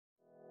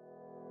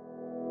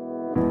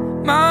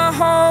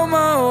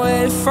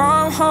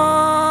from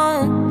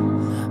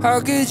home. How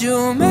could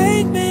you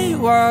make me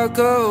walk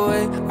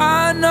away?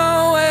 I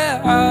know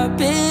where I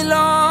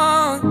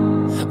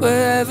belong.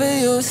 Wherever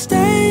you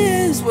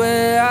stay is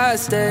where I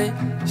stay.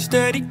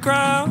 Steady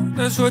ground,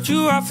 that's what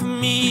you are for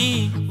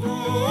me.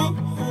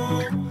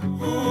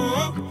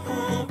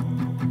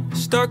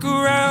 Stuck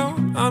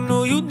around, I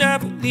know you'd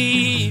never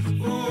leave.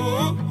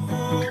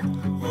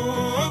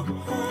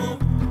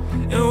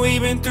 And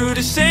we've been through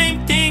the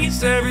same thing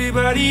as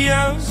everybody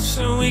else,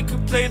 and we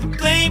could play the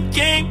blame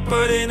game,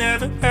 but it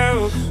never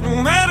helps.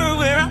 No matter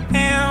where I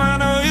am, I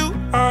know you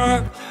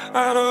are.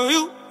 I know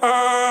you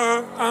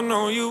are. I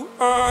know you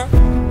are.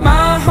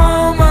 My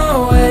home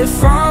away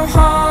from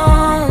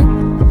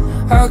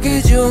home. How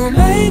could you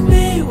make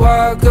me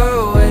walk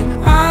away?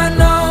 I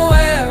know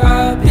where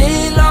I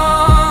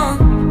belong.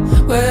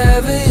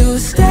 Wherever you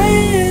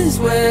stay is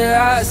where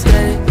I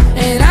stay.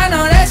 And I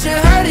know that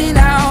you're hurting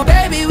now,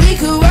 baby, we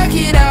could work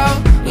it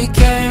out. We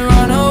can't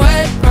run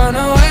away, run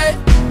away.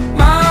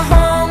 My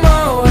home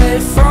away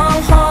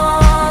from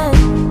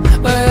home.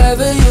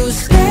 Wherever you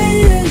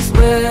stay is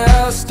where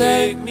I'll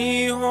stay. Take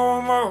me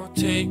home, oh,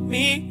 take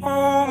me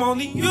home.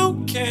 Only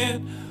you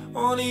can,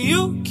 only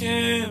you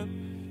can.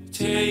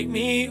 Take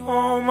me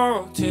home,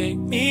 oh, take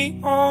me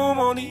home.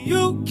 Only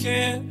you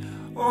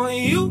can,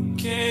 only you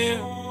can.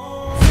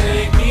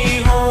 Take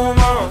me home,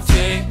 oh,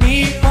 take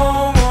me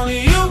home. Only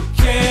you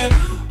can,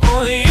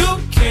 only you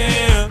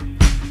can.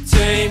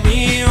 Take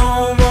me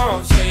home,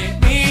 oh,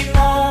 take me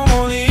home.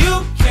 Only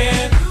you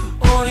can,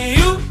 only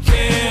you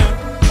can.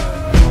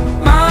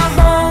 My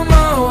home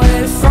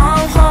away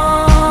from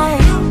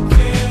home.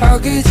 How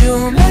could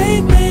you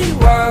make me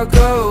walk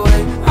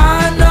away?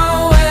 I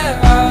know where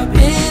I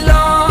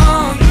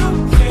belong.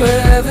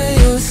 Wherever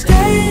you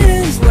stay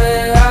is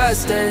where I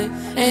stay.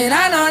 And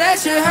I know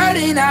that you're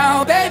hurting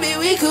now, baby,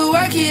 we could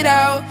work it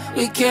out.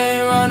 We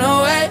can't run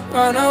away,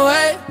 run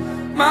away.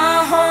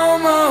 My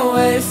home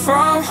away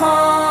from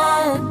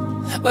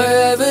home.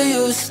 Wherever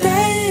you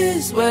stay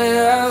is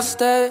where I'll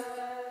stay.